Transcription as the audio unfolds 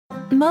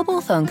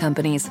Mobile phone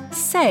companies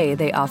say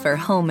they offer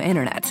home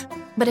internet.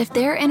 But if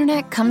their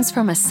internet comes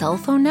from a cell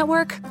phone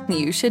network,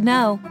 you should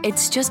know.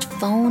 It's just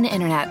phone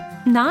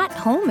internet, not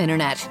home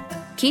internet.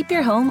 Keep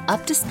your home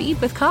up to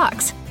speed with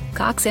Cox.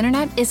 Cox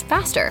internet is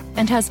faster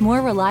and has more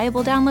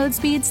reliable download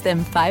speeds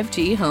than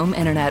 5G home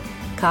internet.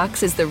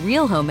 Cox is the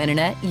real home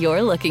internet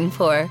you're looking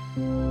for.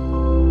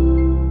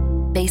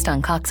 Based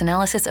on Cox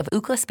analysis of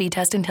Ookla speed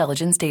test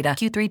intelligence data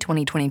Q3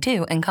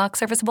 2022 and Cox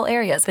serviceable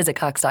areas. Visit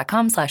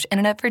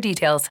cox.com/internet for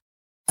details.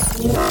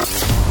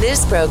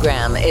 This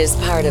program is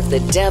part of the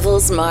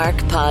Devil's Mark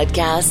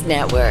Podcast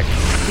Network,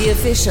 the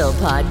official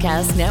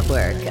podcast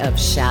network of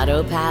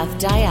Shadow Path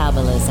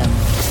Diabolism.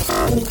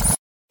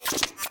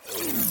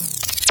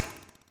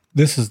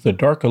 This is the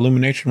Dark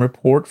Illumination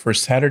Report for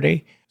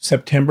Saturday,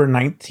 September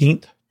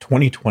 19th,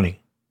 2020.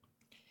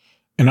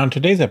 And on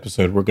today's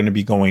episode, we're going to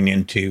be going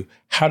into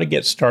how to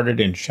get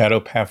started in Shadow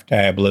Path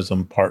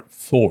Diabolism Part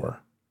 4.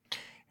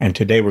 And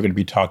today we're going to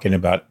be talking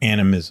about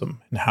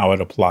animism and how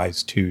it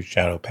applies to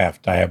Shadow Path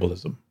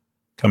Diabolism.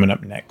 Coming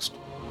up next.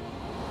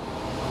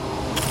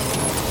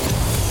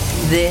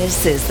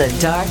 This is the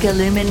Dark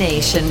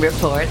Illumination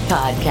Report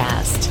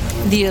Podcast,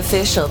 the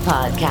official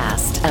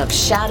podcast of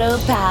Shadow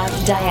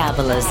Path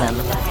Diabolism,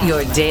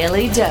 your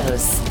daily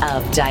dose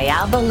of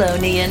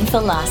Diabolonian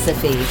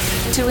philosophy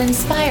to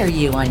inspire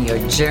you on your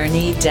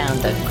journey down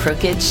the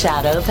crooked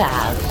shadow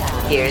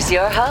path. Here's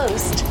your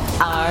host,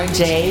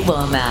 R.J.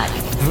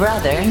 Womack,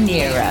 Brother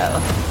Nero.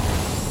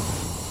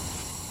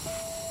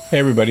 Hey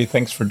everybody,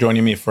 thanks for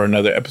joining me for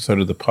another episode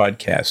of the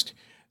podcast.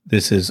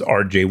 This is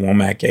R.J.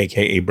 Womack,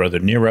 aka Brother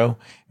Nero,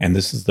 and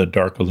this is the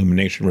Dark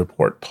Illumination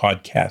Report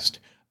podcast,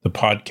 the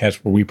podcast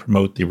where we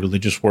promote the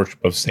religious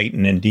worship of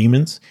Satan and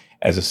demons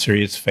as a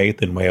serious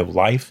faith and way of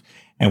life,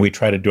 and we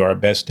try to do our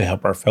best to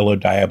help our fellow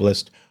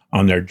diabolists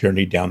on their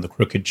journey down the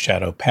crooked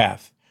shadow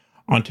path.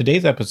 On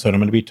today's episode, I'm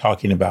going to be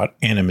talking about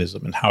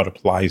animism and how it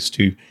applies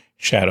to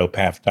Shadow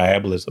Path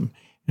Diabolism.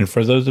 And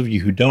for those of you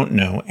who don't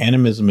know,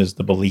 animism is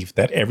the belief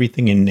that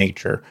everything in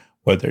nature,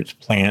 whether it's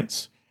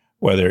plants,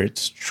 whether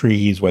it's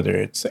trees, whether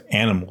it's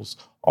animals,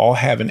 all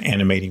have an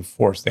animating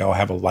force. They all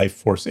have a life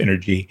force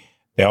energy.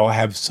 They all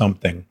have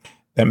something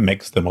that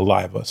makes them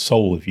alive, a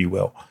soul, if you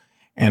will.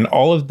 And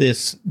all of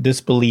this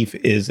belief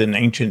is an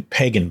ancient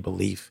pagan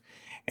belief.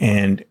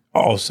 And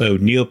also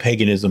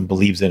neo-paganism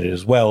believes in it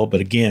as well. But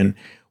again,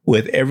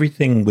 with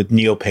everything with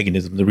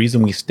neo-paganism, the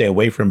reason we stay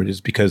away from it is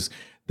because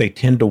they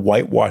tend to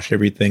whitewash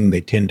everything. They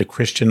tend to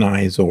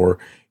Christianize or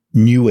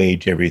New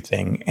Age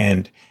everything.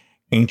 And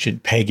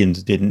ancient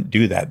pagans didn't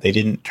do that. They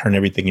didn't turn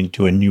everything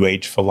into a New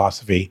Age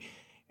philosophy,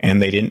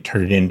 and they didn't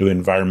turn it into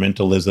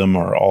environmentalism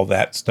or all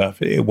that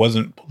stuff. It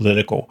wasn't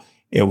political.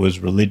 It was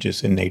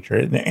religious in nature.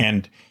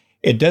 And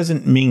it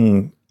doesn't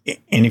mean,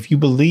 and if you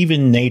believe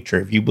in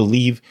nature, if you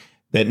believe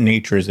that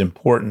nature is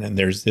important and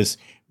there's this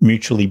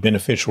mutually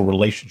beneficial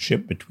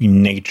relationship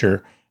between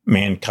nature,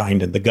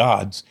 mankind, and the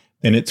gods,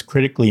 then it's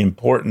critically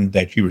important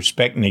that you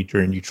respect nature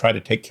and you try to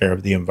take care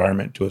of the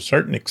environment to a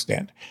certain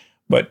extent.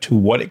 But to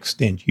what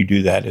extent you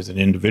do that is an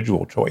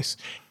individual choice.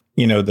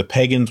 You know, the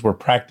pagans were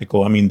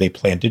practical. I mean, they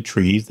planted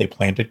trees, they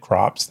planted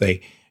crops, they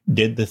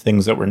did the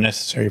things that were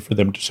necessary for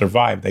them to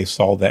survive. They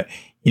saw that,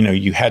 you know,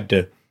 you had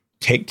to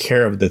take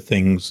care of the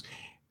things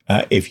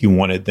if you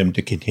wanted them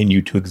to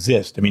continue to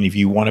exist. I mean, if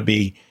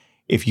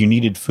you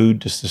needed food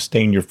to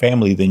sustain your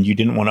family, then you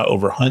didn't want to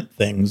overhunt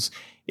things.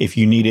 If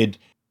you needed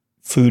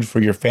food for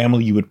your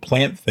family, you would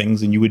plant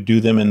things and you would do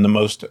them in the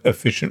most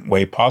efficient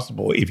way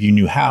possible if you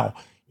knew how.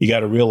 You got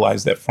to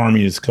realize that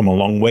farming has come a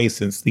long way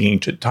since the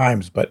ancient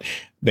times, but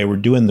they were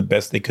doing the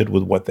best they could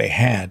with what they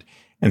had.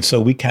 And so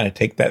we kind of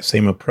take that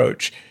same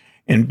approach.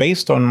 And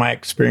based on my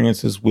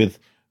experiences with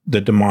the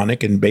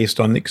demonic and based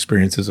on the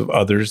experiences of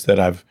others that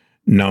I've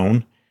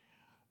known,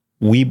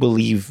 we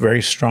believe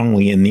very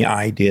strongly in the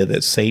idea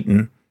that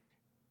Satan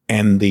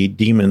and the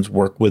demons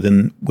work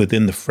within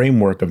the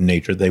framework of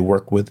nature. They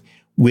work with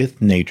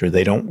nature.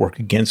 They don't work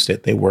against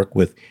it. They work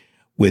with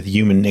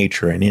human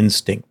nature and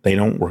instinct. They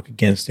don't work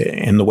against it.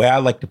 And the way I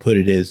like to put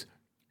it is,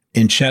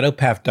 in Shadow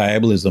Path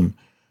Diabolism,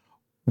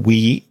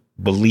 we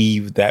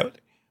believe that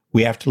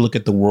we have to look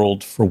at the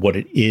world for what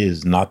it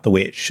is, not the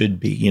way it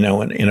should be. You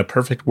know, in a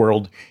perfect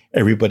world,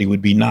 everybody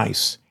would be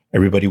nice.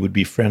 Everybody would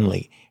be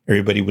friendly.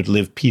 Everybody would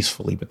live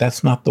peacefully. But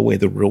that's not the way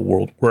the real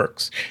world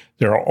works.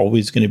 There are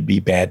always going to be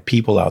bad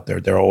people out there.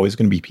 There are always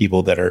going to be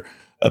people that are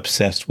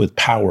obsessed with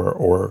power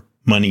or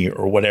money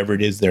or whatever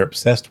it is they're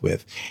obsessed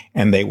with,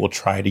 and they will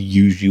try to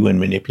use you and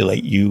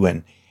manipulate you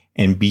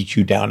and beat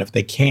you down if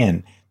they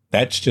can.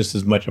 That's just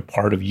as much a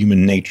part of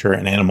human nature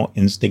and animal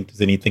instinct as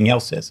anything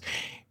else is.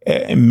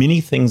 And many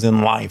things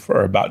in life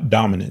are about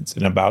dominance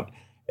and about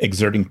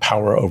exerting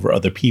power over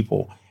other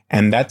people,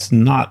 and that's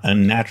not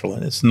unnatural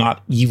and it's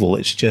not evil.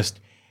 It's just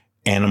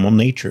animal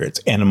nature. It's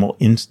animal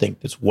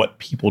instinct. It's what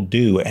people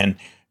do. And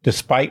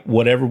despite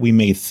whatever we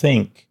may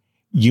think,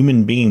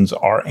 human beings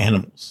are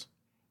animals.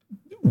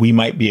 We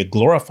might be a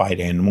glorified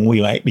animal. We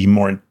might be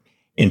more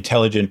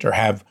intelligent or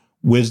have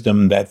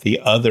wisdom that the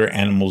other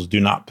animals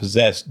do not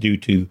possess due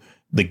to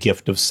the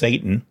gift of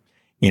Satan.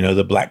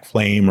 the black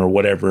flame or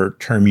whatever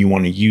term you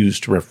want to use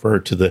to refer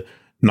to the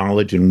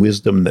knowledge and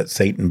wisdom that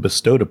Satan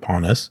bestowed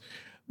upon us.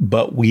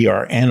 But we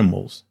are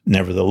animals,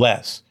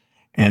 nevertheless.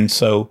 And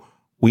so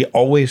we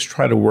always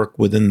try to work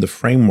within the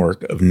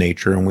framework of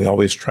nature, and we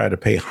always try to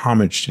pay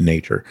homage to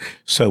nature.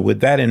 So with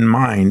that in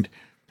mind,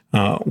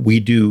 we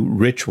do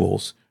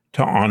rituals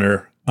to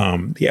honor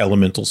the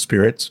elemental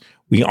spirits.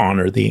 We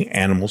honor the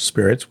animal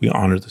spirits. We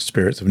honor the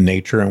spirits of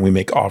nature, and we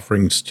make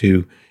offerings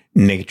to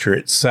nature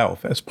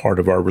itself as part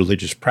of our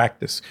religious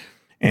practice.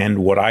 And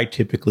what I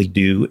typically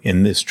do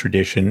in this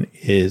tradition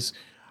is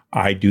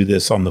I do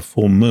this on the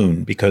full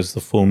moon, because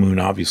the full moon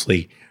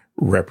obviously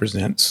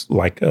represents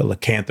like a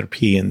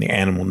lycanthropy and the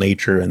animal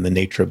nature and the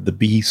nature of the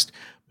beast.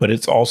 But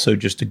it's also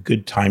just a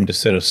good time to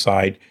set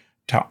aside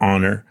to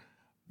honor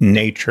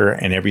nature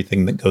and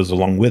everything that goes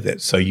along with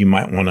it. So you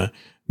might want to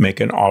make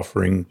an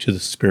offering to the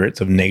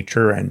spirits of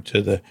nature and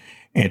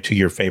to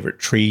your favorite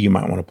tree. You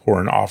might want to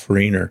pour an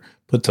offering or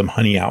put some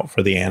honey out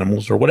for the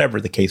animals, or whatever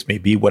the case may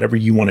be, whatever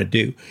you want to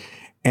do.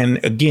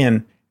 And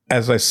again,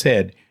 as I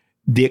said,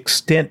 the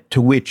extent to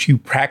which you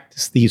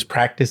practice these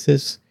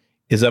practices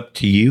is up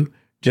to you,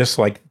 just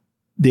like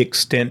the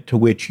extent to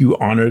which you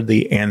honor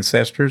the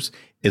ancestors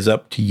is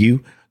up to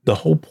you. The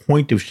whole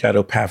point of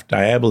Shadow Path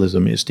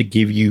Diabolism is to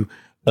give you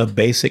a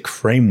basic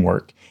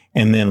framework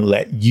and then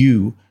let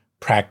you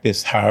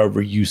practice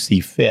however you see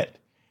fit.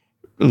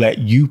 Let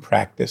you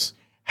practice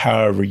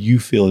however you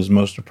feel is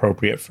most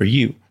appropriate for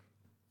you.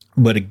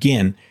 But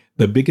again,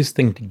 the biggest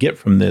thing to get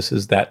from this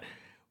is that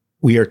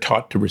we are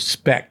taught to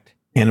respect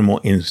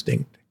animal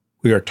instinct.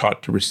 We are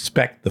taught to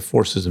respect the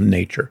forces of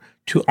nature,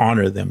 to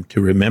honor them, to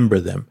remember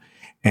them,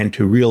 and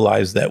to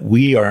realize that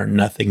we are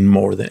nothing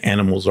more than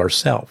animals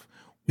ourselves.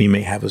 We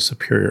may have a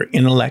superior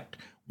intellect.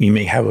 We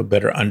may have a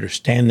better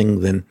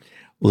understanding than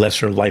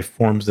lesser life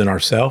forms than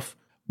ourselves,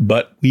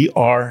 but we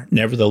are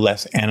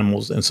nevertheless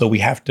animals. And so we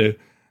have to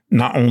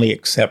not only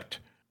accept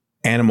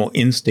animal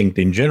instinct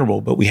in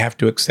general, but we have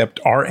to accept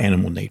our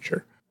animal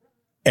nature.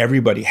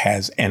 Everybody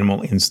has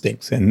animal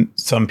instincts, and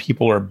some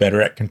people are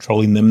better at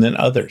controlling them than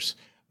others,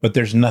 but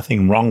there's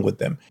nothing wrong with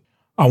them.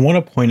 I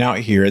want to point out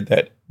here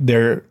that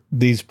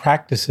these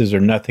practices are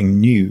nothing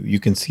new.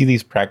 You can see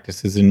these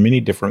practices in many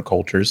different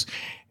cultures,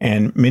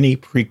 and many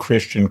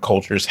pre-Christian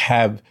cultures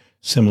have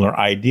similar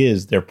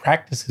ideas. Their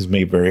practices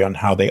may vary on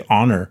how they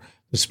honor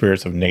the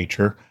spirits of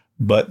nature,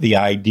 but the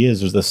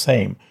ideas are the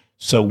same.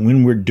 So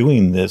when we're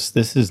doing this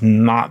is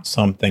not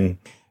something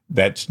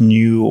that's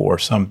new or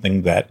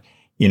something that,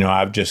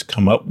 I've just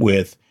come up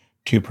with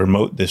to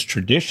promote this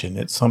tradition.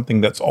 It's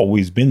something that's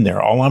always been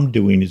there. All I'm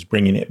doing is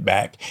bringing it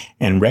back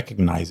and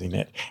recognizing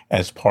it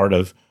as part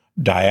of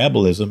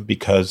diabolism,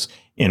 because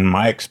in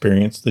my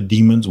experience, the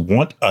demons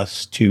want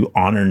us to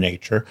honor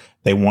nature.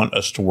 They want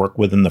us to work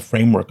within the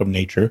framework of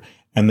nature,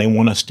 and they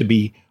want us to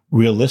be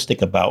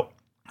realistic about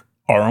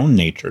our own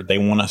nature. They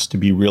want us to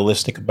be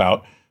realistic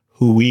about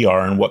who we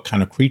are and what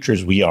kind of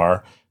creatures we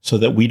are, so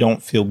that we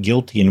don't feel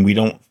guilty and we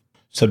don't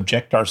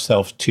subject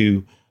ourselves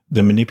to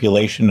the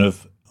manipulation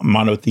of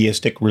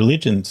monotheistic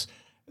religions,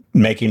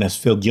 making us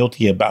feel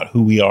guilty about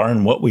who we are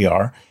and what we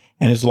are.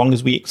 And as long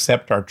as we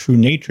accept our true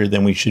nature,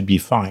 then we should be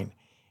fine.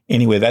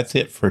 Anyway, that's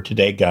it for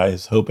today,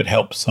 guys. Hope it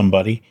helps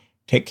somebody.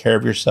 Take care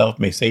of yourself.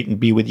 May Satan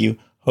be with you.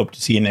 Hope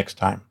to see you next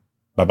time.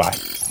 Bye-bye.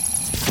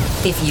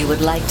 If you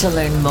would like to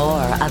learn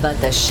more about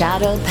the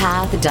Shadow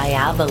Path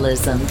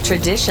Diabolism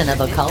tradition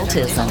of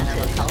occultism,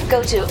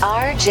 go to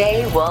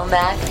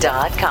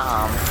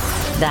rjwomack.com.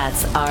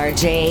 That's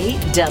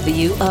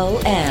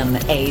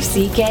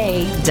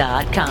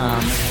rjwomack.com.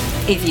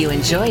 If you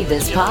enjoy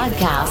this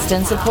podcast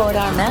and support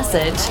our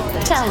message,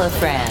 tell a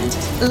friend,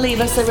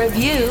 leave us a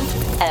review,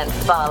 and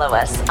follow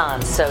us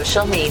on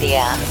social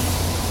media.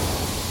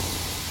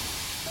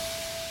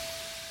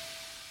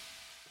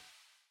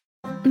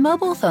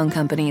 Mobile phone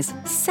companies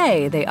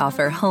say they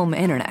offer home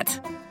internet.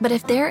 But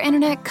if their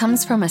internet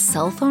comes from a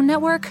cell phone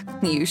network,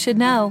 you should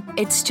know.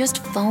 It's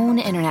just phone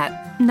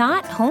internet,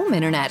 not home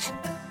internet.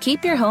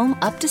 Keep your home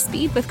up to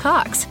speed with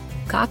Cox.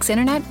 Cox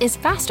internet is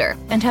faster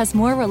and has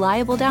more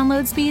reliable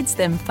download speeds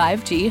than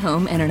 5G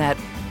home internet.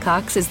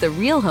 Cox is the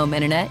real home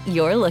internet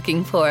you're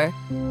looking for.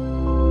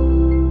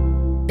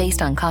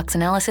 Based on Cox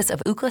analysis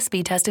of Ookla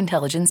speed test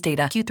intelligence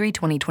data Q3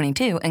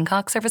 2022 and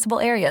Cox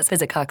serviceable areas,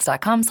 visit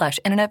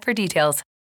cox.com/internet for details.